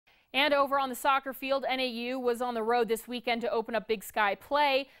And over on the soccer field, NAU was on the road this weekend to open up Big Sky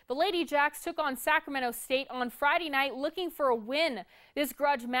play. The Lady Jacks took on Sacramento State on Friday night looking for a win. This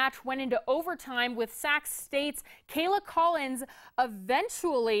grudge match went into overtime with Sac State's Kayla Collins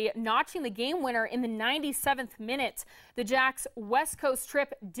eventually notching the game winner in the 97th minute. The Jacks' West Coast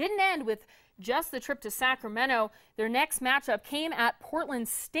trip didn't end with just the trip to Sacramento. Their next matchup came at Portland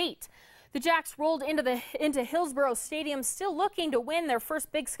State. The Jacks rolled into Hillsborough Stadium still looking to win their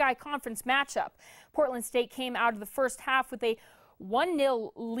first Big Sky Conference matchup. Portland State came out of the first half with a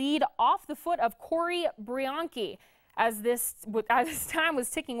 1-0 lead off the foot of Corey Brianke. As this time was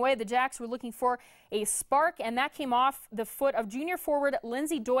ticking away, the Jacks were looking for a spark, and that came off the foot of junior forward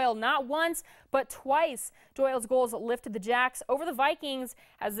Lindsey Doyle not once, but twice. Doyle's goals lifted the Jacks over the Vikings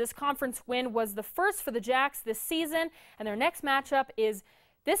as this conference win was the first for the Jacks this season, and their next matchup is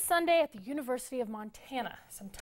this Sunday at the University of Montana.